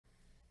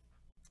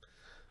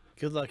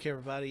Good luck,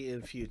 everybody,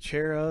 in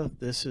Futera.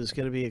 This is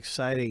going to be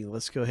exciting.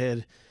 Let's go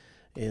ahead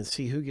and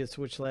see who gets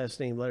which last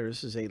name letter.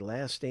 This is a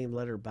last name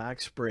letter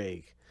box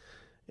break.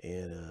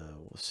 And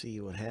we'll see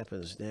what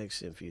happens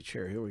next in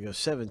Futera. Here we go.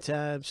 7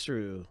 times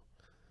through.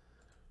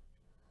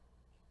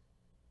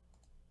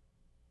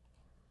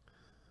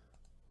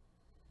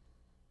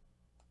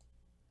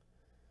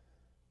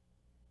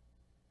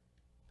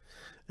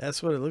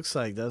 That's what it looks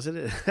like, doesn't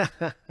it?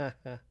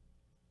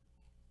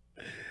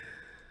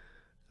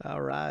 All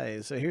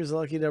right. So here's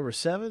lucky number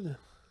 7.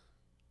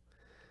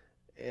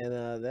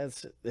 And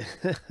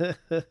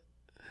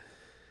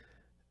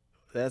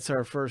that's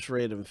our first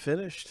random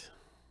finished.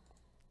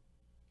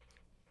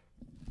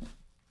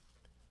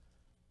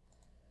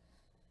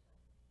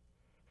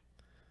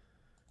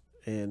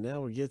 And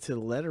now we get to the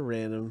letter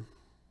random.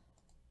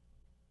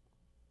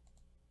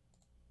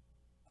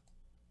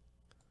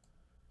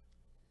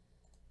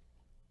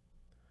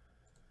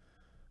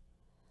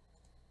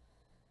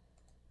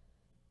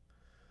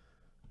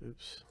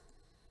 Oops.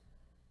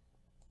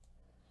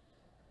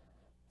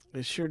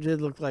 It sure did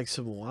look like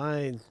some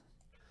wine.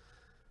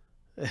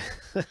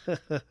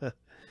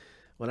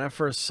 When I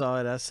first saw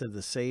it, I said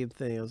the same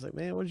thing. I was like,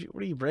 man, what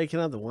are you breaking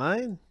on the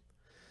wine?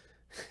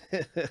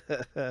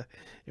 Here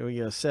we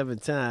go, 7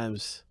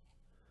 times.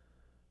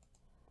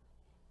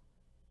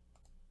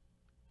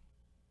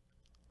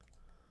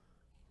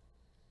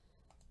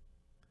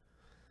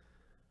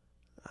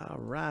 All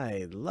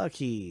right,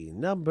 lucky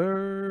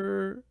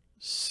number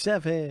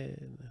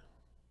 7.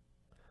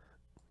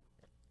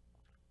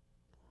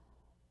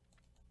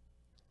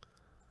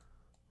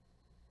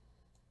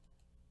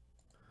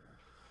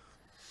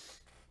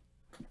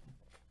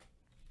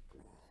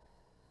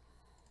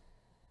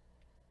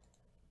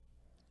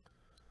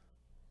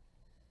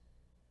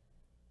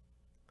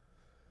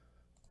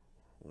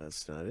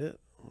 That's not it.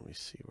 Let me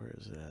see, where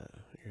is that?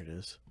 Here it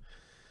is.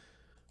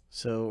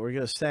 So we're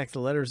going to stack the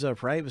letters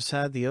up right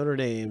beside the owner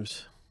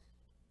names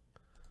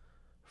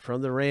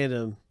from the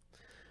random.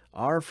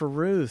 R for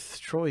Ruth.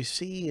 Troy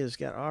C has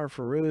got R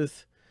for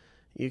Ruth.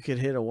 You could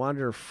hit a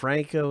Wander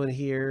Franco in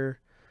here.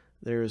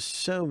 There's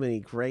so many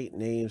great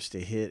names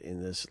to hit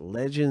in this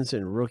Legends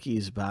and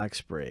Rookies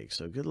box break.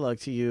 So good luck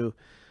to you.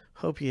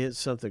 Hope you hit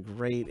something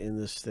great in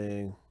this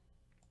thing.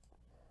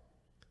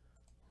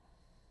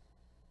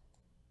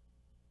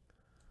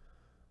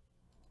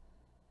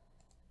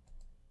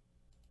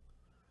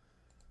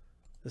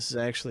 This is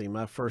actually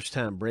my first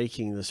time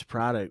breaking this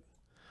product,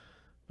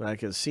 but I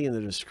can see in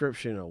the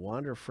description a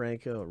Wander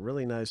Franco, a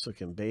really nice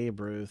looking Babe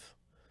Ruth.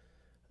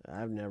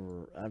 I've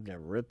never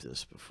ripped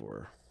this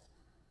before,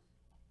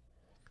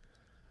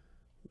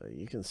 but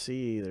you can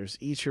see there's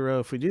Ichiro.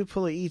 If we do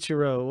pull a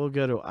Ichiro, we'll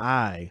go to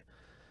I.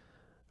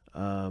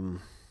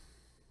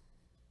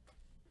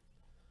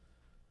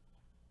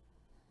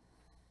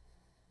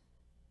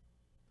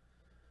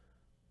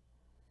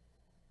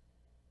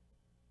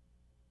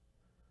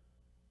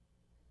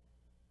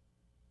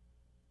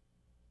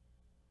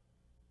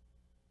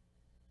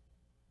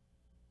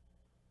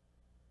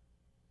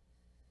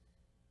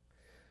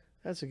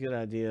 That's a good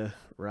idea,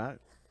 right?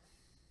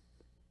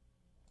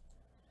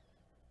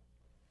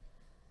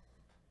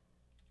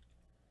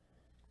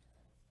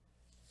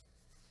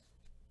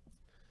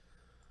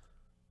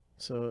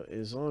 So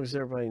as long as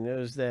everybody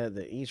knows that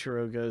the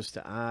Ichiro goes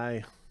to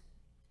I.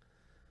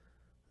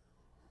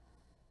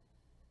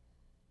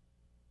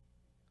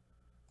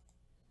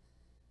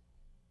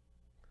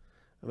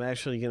 I'm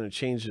actually going to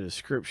change the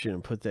description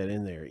and put that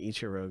in there.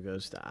 Ichiro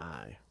goes to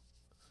I.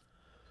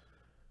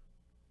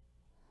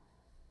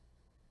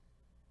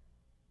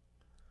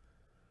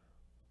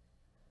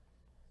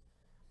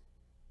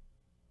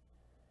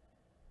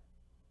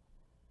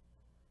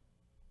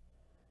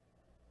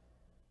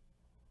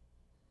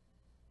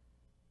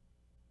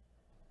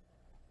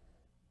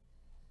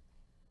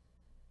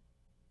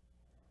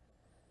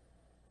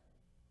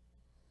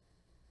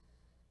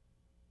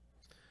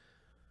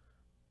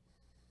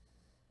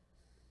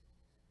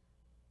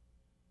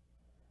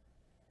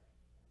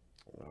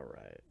 All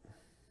right.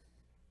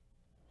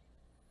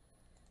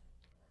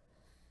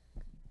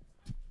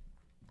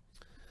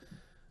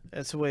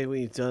 That's the way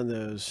we've done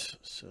those.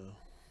 So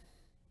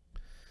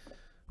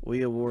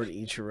we award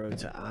Ichiro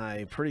to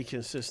I pretty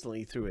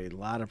consistently through a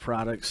lot of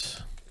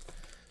products.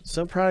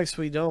 Some products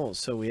we don't,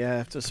 so we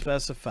have to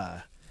specify.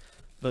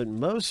 But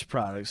most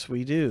products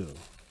we do.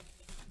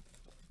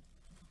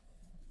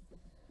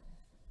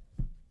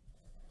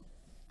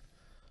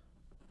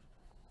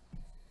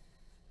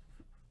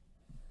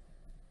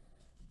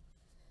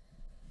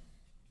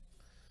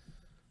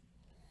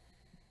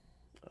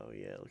 Oh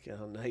yeah, look at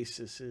how nice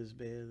this is,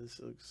 man. This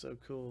looks so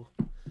cool.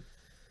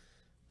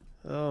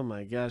 Oh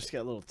my gosh, it's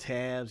got little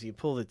tabs. You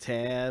pull the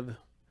tab.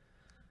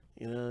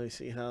 You know, you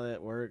see how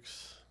that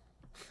works.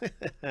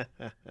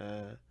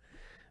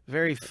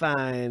 Very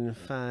fine,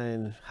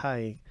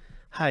 high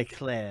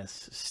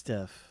class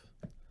stuff.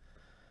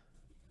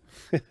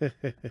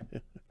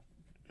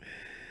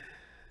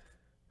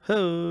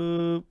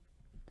 Ho.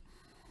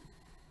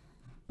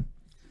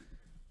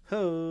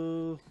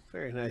 Ho.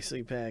 Very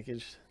nicely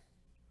packaged.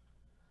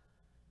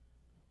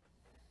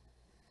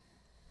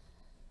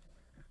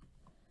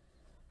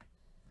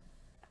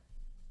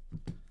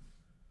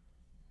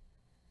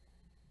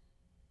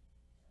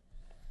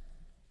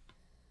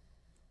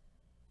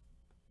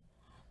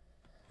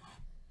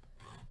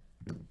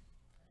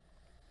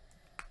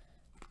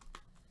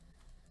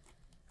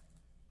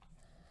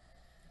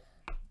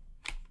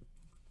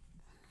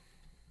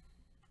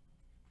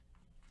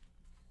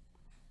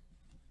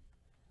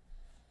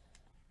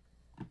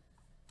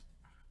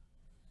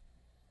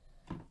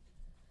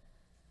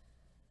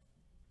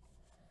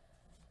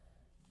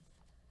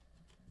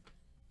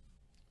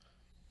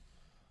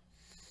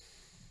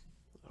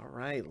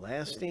 right,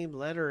 last name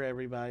letter,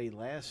 everybody.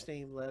 Last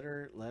name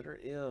letter, letter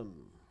M.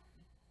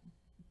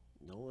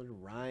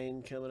 Nolan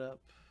Ryan coming up.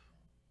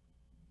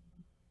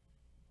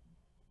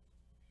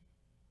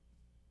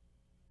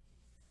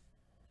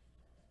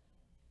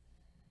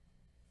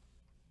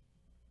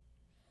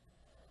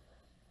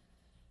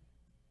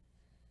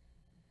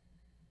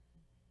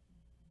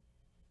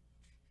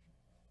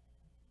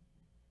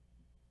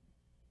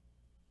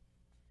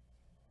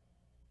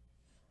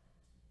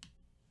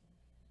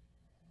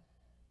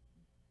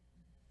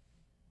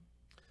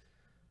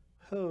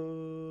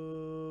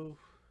 Ho.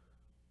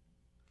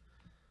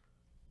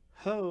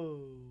 Ho.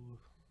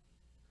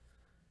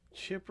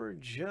 Chipper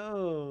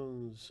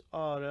Jones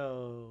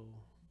auto.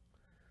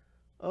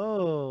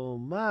 Oh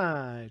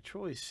my.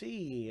 Troy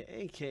C.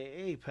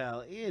 A.K.A.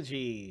 Pal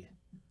Angie.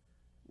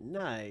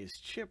 Nice.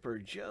 Chipper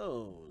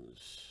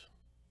Jones.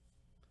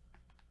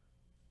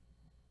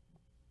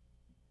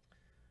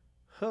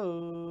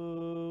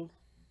 Ho.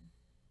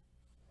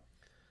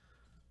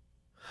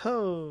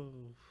 Ho.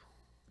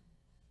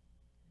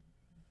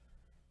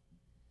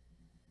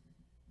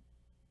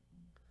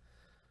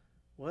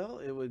 Well,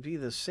 it would be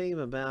the same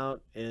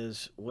amount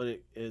as what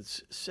it's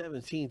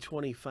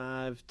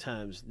 1725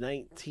 times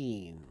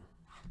 19.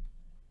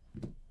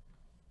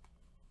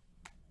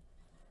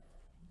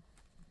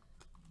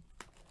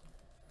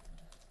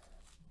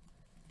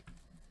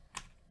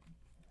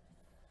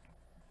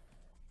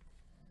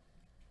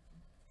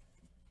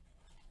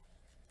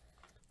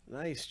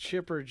 Nice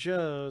Chipper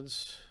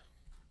Jones.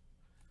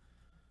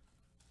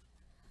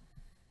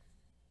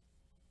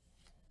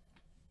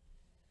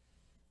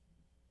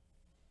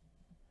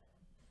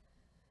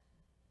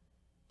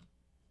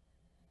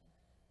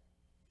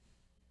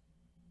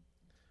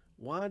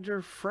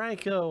 Wander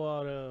Franco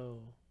auto.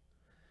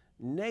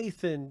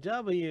 Nathan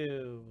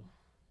W.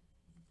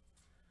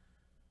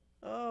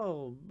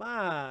 Oh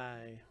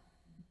my.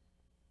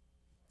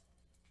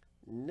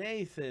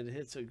 Nathan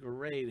hits a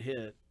great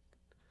hit.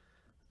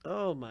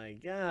 Oh my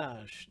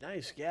gosh.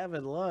 Nice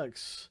Gavin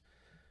Lux.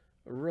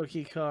 A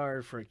rookie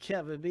card for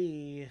Kevin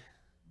B.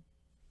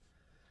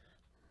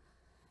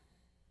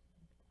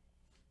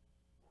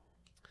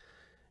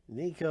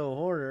 Nico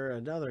Horner,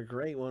 another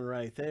great one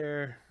right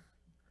there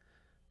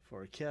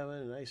for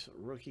Kevin. A nice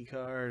rookie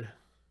card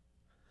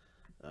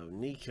of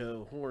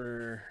Nico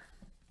Horner.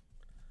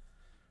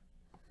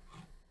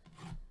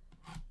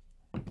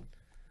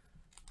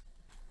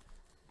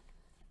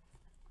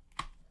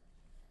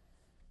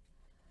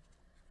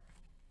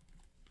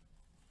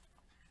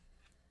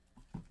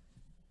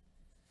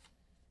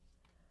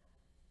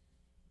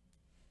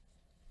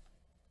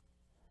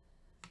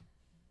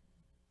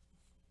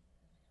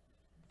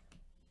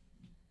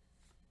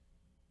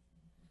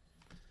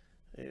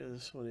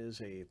 This one is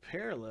a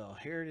parallel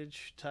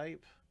heritage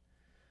type.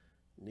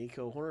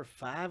 Nico Horner,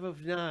 5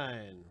 of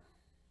 9.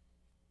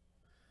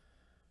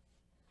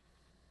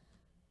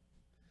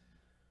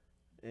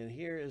 And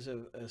here is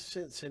a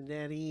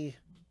Cincinnati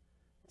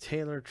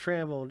Taylor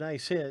Trammell.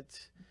 Nice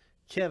hit.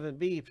 Kevin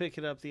B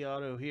picking up the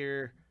auto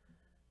here.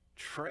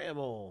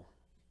 Trammell.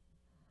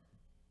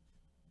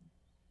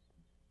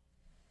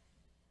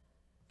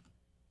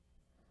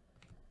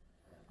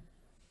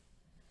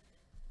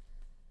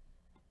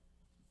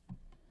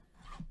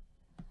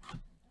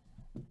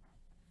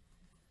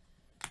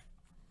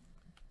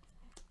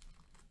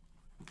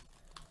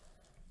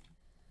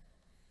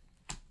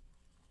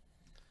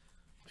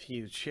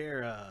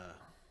 Futera.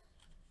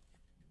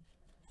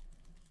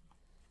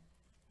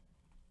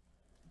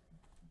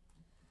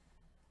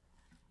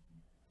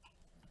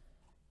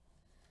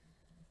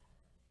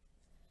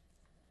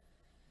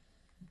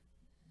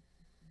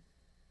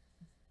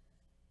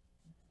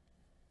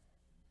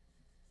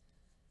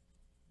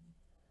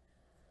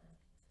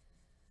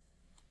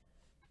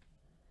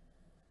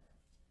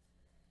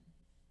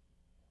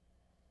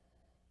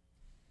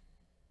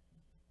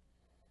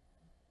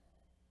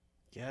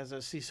 Guys, I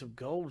see some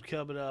gold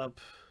coming up.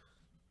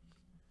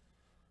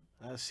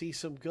 I see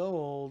some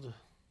gold.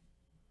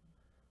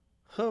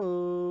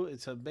 Ho,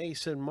 it's a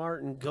Mason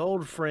Martin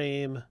gold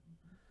frame.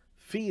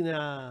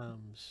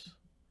 Phenoms.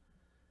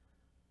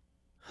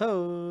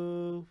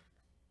 Ho.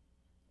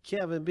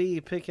 Kevin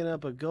B picking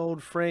up a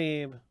gold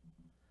frame.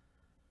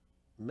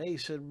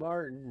 Mason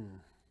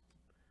Martin.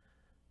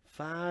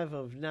 5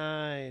 of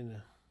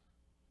 9.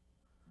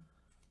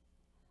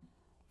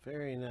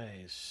 Very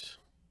nice.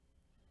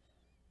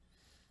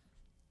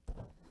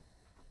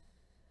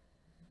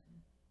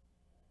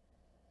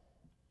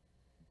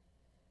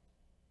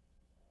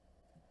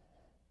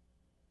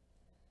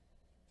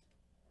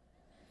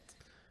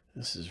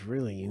 This is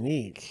really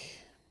unique.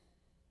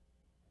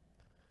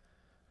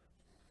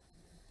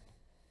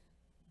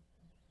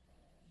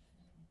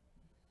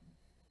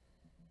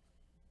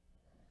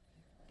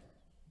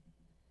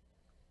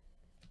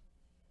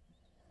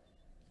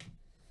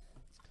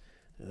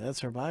 And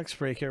that's our box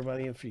break,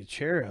 everybody, in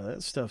Futera.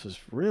 That stuff is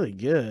really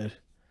good.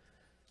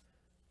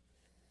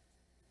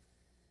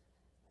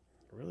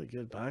 Really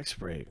good box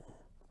break.